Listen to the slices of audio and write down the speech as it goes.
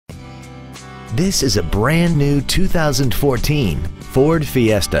This is a brand new 2014 Ford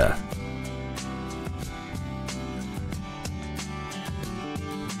Fiesta.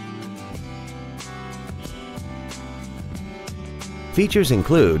 Features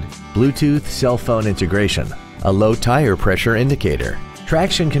include Bluetooth cell phone integration, a low tire pressure indicator,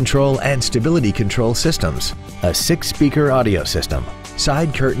 traction control and stability control systems, a 6-speaker audio system,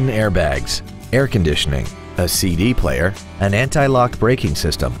 side curtain airbags, air conditioning, a CD player, an anti-lock braking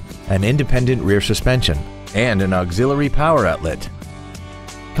system, an independent rear suspension, and an auxiliary power outlet.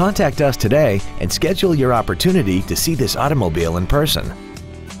 Contact us today and schedule your opportunity to see this automobile in person.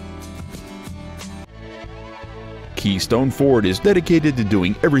 Keystone Ford is dedicated to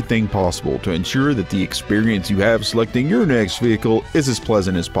doing everything possible to ensure that the experience you have selecting your next vehicle is as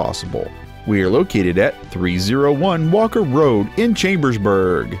pleasant as possible. We are located at 301 Walker Road in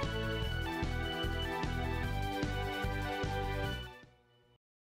Chambersburg.